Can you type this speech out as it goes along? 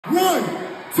1,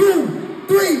 2,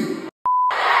 3.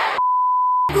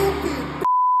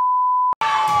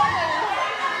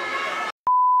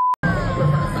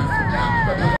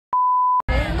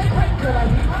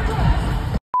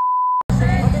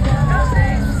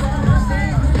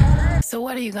 So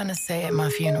what are you gonna say at my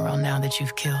funeral now that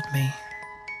you've killed me?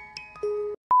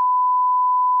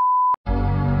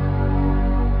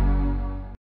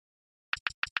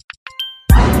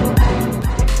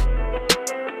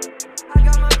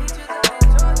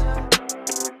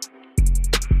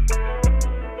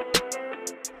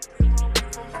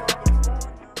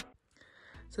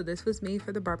 So this was me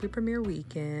for the Barbie premiere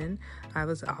weekend. I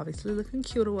was obviously looking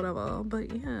cute or whatever,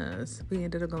 but yes, we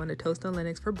ended up going to Toast on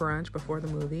Lennox for brunch before the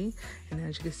movie. And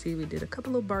as you can see, we did a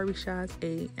couple of Barbie shots,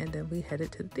 ate, and then we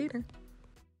headed to the theater.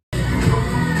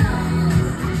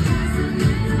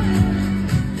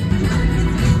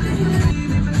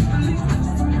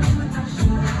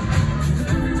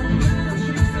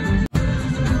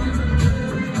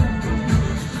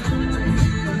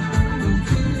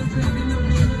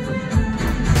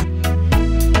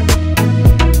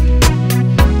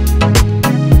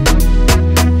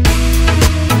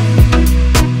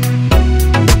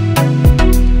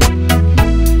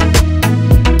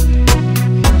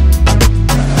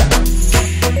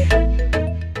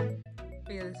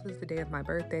 My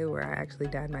birthday where I actually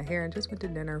dyed my hair and just went to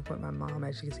dinner with my mom.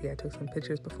 As you can see, I took some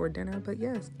pictures before dinner, but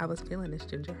yes, I was feeling this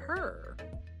ginger hair.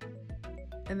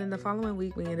 And then the following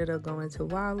week we ended up going to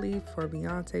Wildly for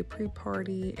Beyonce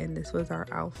pre-party, and this was our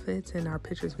outfits and our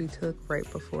pictures we took right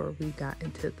before we got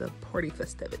into the party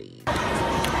festivities.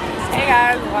 Hey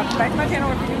guys, welcome back to my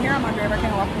channel. If you're new here, I'm Andrea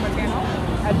Racquel. Welcome to my channel.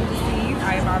 As you can see,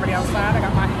 I am already outside. I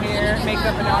got my hair,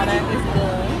 makeup, and all that is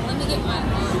good. Let me get my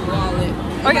wallet.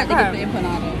 Okay, go ahead.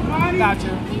 Got you.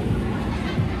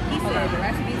 He said the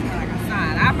recipe smell like a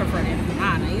side. I prefer the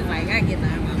empanada. He's like, I get the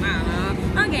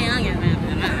empanada. Okay, I'll get the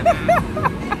empanada.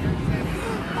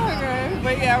 Okay,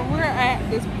 but yeah, we're at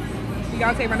this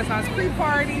Beyonce Renaissance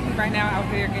pre-party. Right now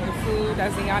out there getting food.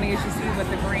 That's Ziani, as you see, with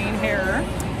the green hair.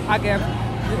 I'll give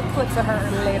clips of her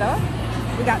later.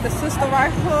 We got the sister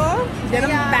rifle,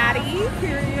 denim baddie,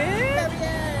 period.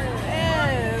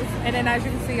 Yes. And then as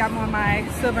you can see, I'm on my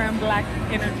silver and black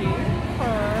energy.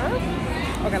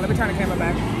 Okay, let me turn the camera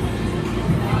back.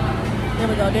 There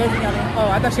we go. There's Ziani. Oh,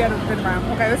 I thought she had it been around.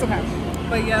 Okay, that's okay.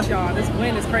 But yes, y'all, this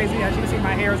wind is crazy. As you can see,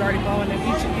 my hair is already blowing in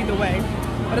either way.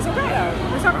 But it's okay though.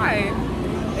 It's all right.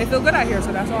 It feels good out here,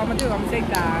 so that's all I'm gonna do. I'm gonna take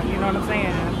that. You know what I'm saying?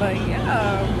 But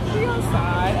yeah, we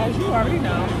outside, as you already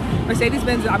know.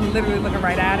 Mercedes-Benz, I'm literally looking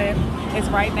right at it. It's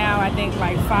right now, I think,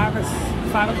 like 5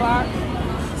 o'clock.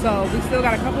 So we still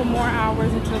got a couple more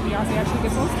hours until Beyonce actually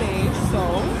gets on stage.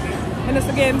 So, and this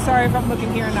again, sorry if I'm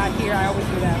looking here and not here. I always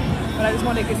do that. But I just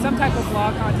want to get some type of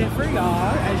vlog content for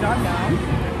y'all, as y'all know.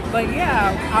 But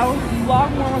yeah, I'll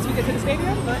vlog more once we get to the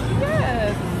stadium. But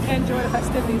yes, enjoy the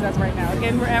festivities as right now.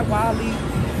 Again, we're at Wildly,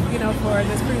 you know, for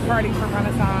this pre-party for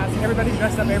Renaissance. Everybody's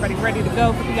dressed up, everybody ready to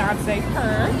go for Beyonce.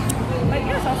 But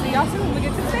yes, I'll see y'all soon when we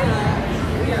get to the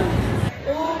stadium.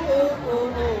 Ooh, ooh, ooh,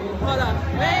 ooh. Hold on.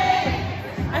 Rain.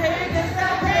 I hate this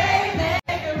rain.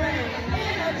 Make it rain.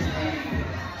 Energy.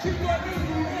 She get me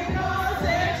moving on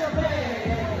Central Bay.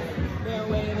 They're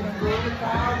waiting for the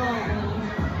car home.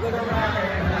 With a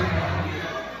ride.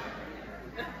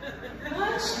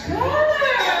 Much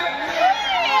better.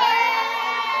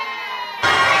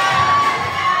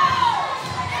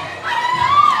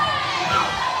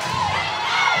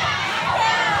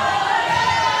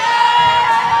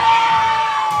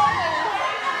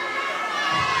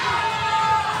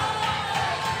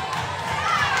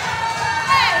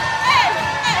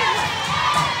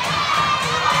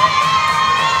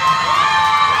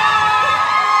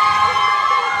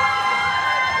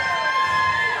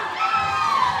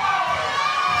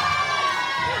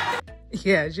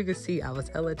 Yeah, as you can see, I was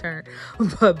hella turned.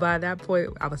 But by that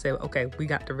point, I would say, okay, we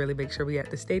got to really make sure we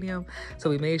at the stadium. So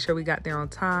we made sure we got there on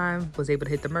time, was able to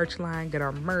hit the merch line, get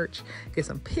our merch, get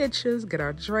some pictures, get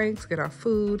our drinks, get our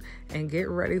food, and get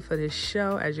ready for this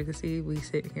show. As you can see, we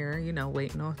sit here, you know,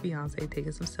 waiting on Beyonce,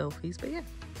 taking some selfies. But yeah.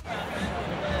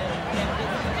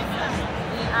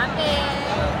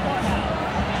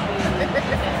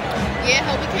 Yeah,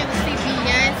 hope we came to see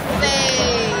Beyonce.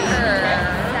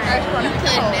 You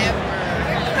could never.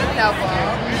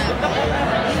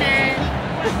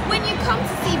 When you come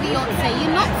to see Beyonce,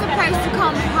 you're not supposed to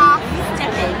come half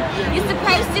stepping. You're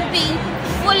supposed to be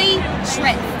fully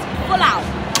dressed, full out.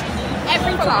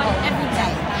 Every time, every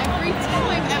day. Every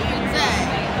time, every day.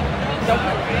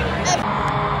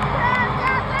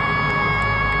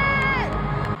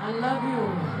 I love you.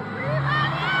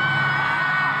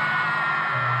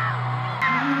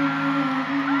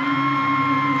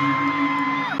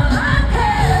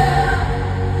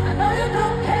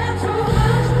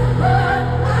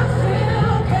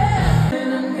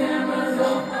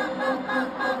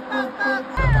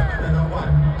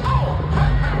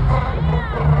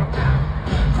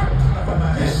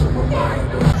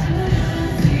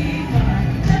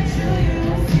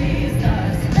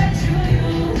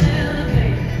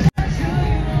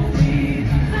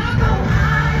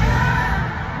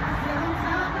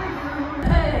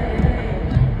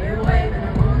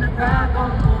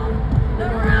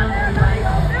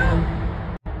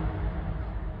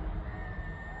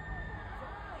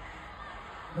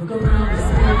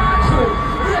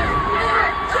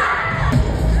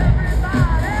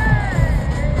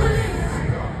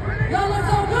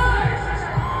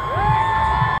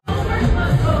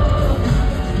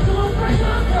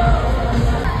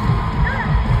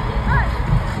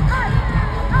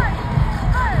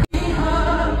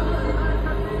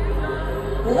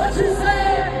 What you say?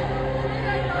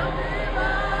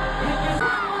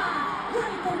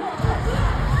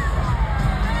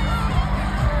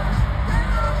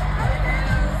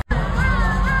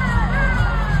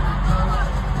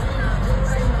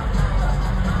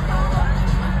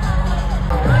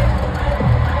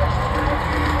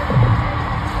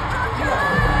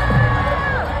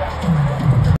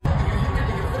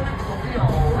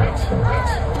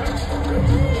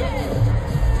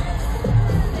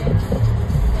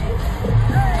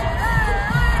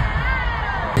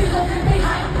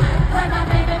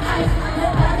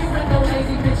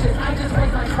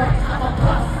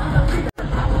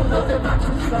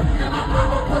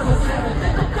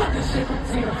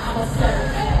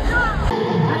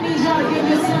 I need y'all to give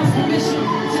yourselves permission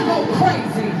to go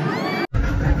crazy.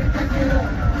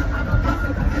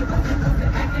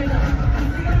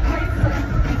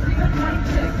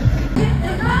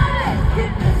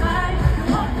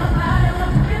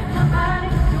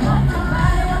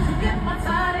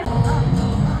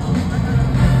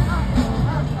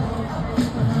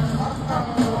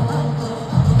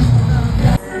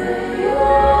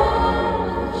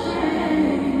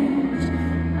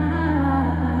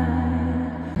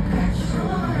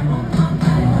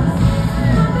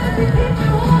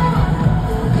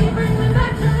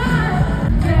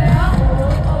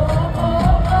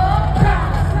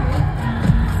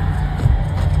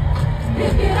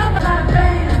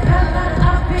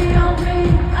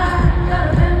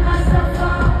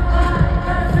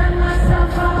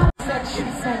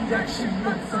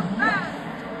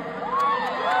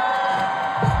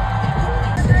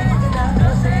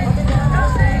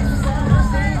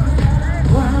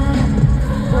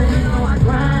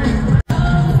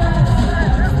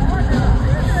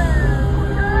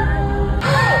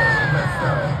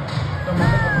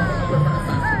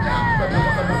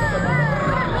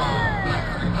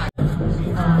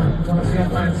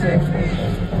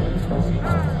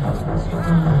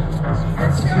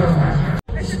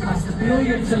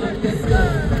 To look this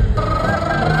good.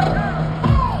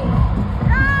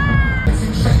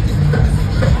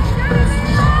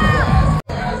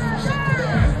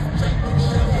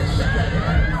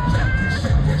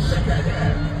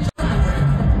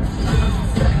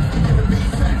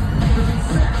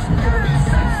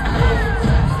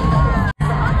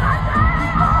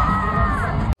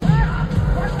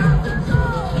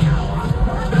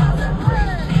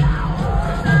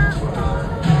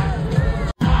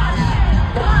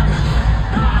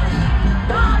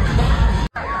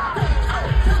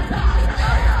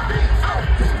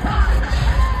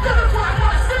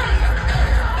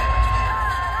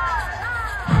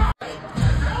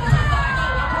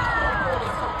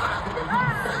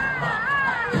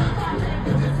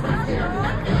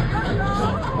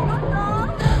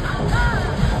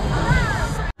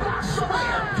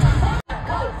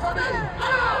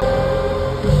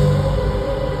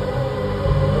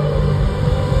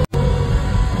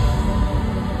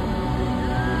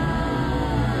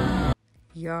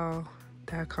 Y'all,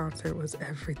 that concert was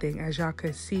everything. As y'all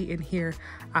could see and hear,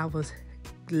 I was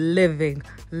living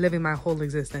my whole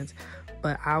existence.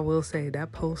 But I will say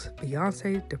that post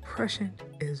Beyonce depression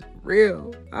is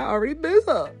real. I already miss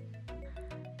her.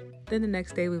 Then the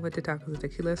next day we went to Tacos and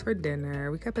Tequilas for dinner.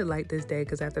 We kept it light this day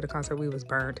because after the concert we was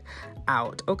burnt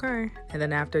out, okay? And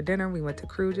then after dinner we went to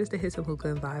Crew just to hit some hookah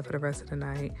and vibe for the rest of the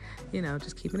night. You know,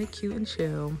 just keeping it cute and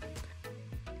chill.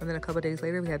 And then a couple days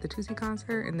later we had the TOOSI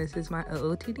concert, and this is my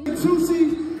OOTD.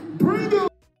 TOOSI, bring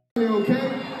it,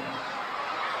 okay?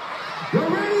 Y'all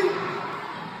ready?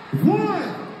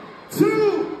 1,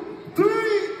 2, 3.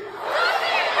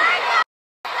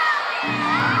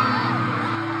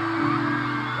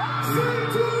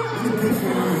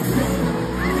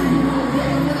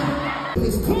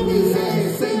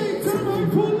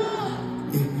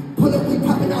 Pull up, we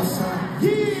popping outside.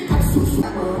 Yeah.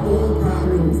 Got my own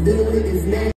problems. Dealing with this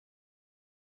man.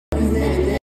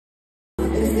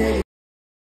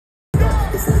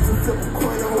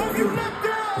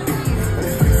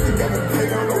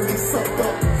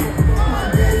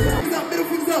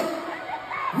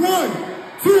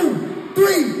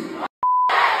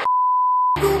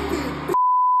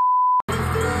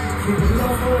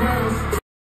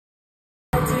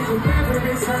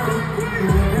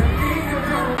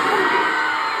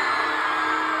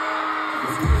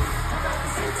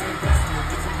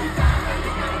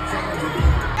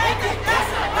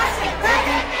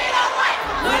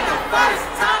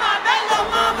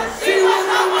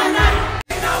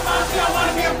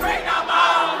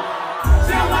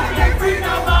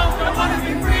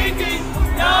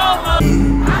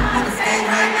 Stay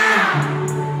right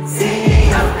now. See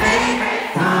your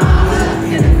baby.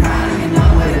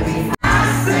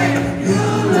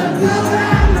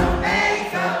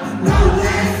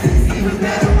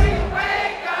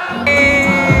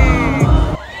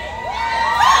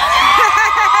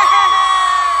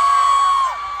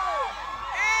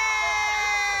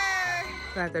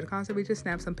 after the concert, we just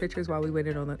snapped some pictures while we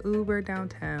waited on the Uber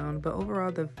downtown. But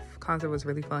overall, the concert was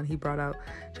really fun. He brought out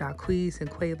Jacquees and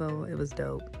Quavo. It was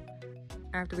dope.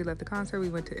 After we left the concert, we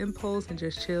went to Impulse and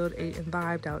just chilled, ate, and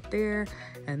vibed out there.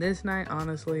 And this night,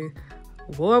 honestly,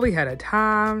 boy, we had a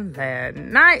time that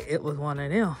night. It was one of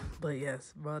them. But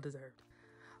yes, well deserved.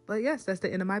 But yes, that's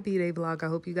the end of my B-Day vlog. I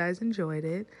hope you guys enjoyed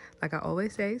it. Like I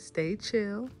always say, stay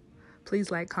chill.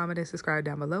 Please like, comment, and subscribe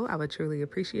down below. I would truly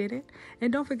appreciate it.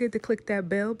 And don't forget to click that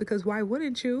bell, because why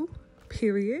wouldn't you?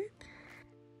 Period.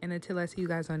 And until I see you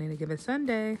guys on any given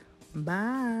Sunday,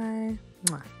 bye.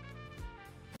 Mwah.